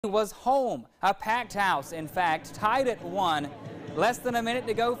Was home. A packed house, in fact, tied at 1. Less than a minute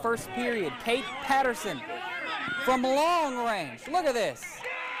to go, first period. Kate Patterson from long range. Look at this.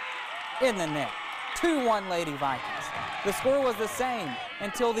 In the net. 2-1 Lady Vikings. The score was the same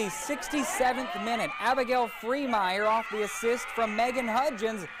until the 67th minute. Abigail Freemeyer off the assist from Megan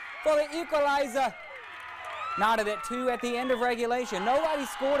Hudgens for the equalizer. Knotted at 2 at the end of regulation. Nobody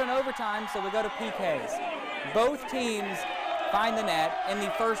scored in overtime, so we go to PKs. Both teams find the net in the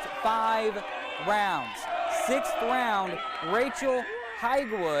first 5 rounds. 6th round, Rachel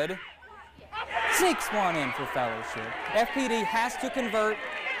Highwood, 6-1 in for Fellowship. FPD has to convert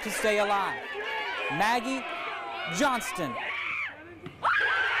to stay alive. Maggie Johnston,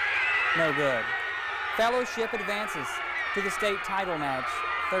 no good. Fellowship advances to the state title match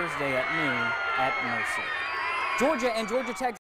Thursday at noon at Mercer. Georgia and Georgia Tech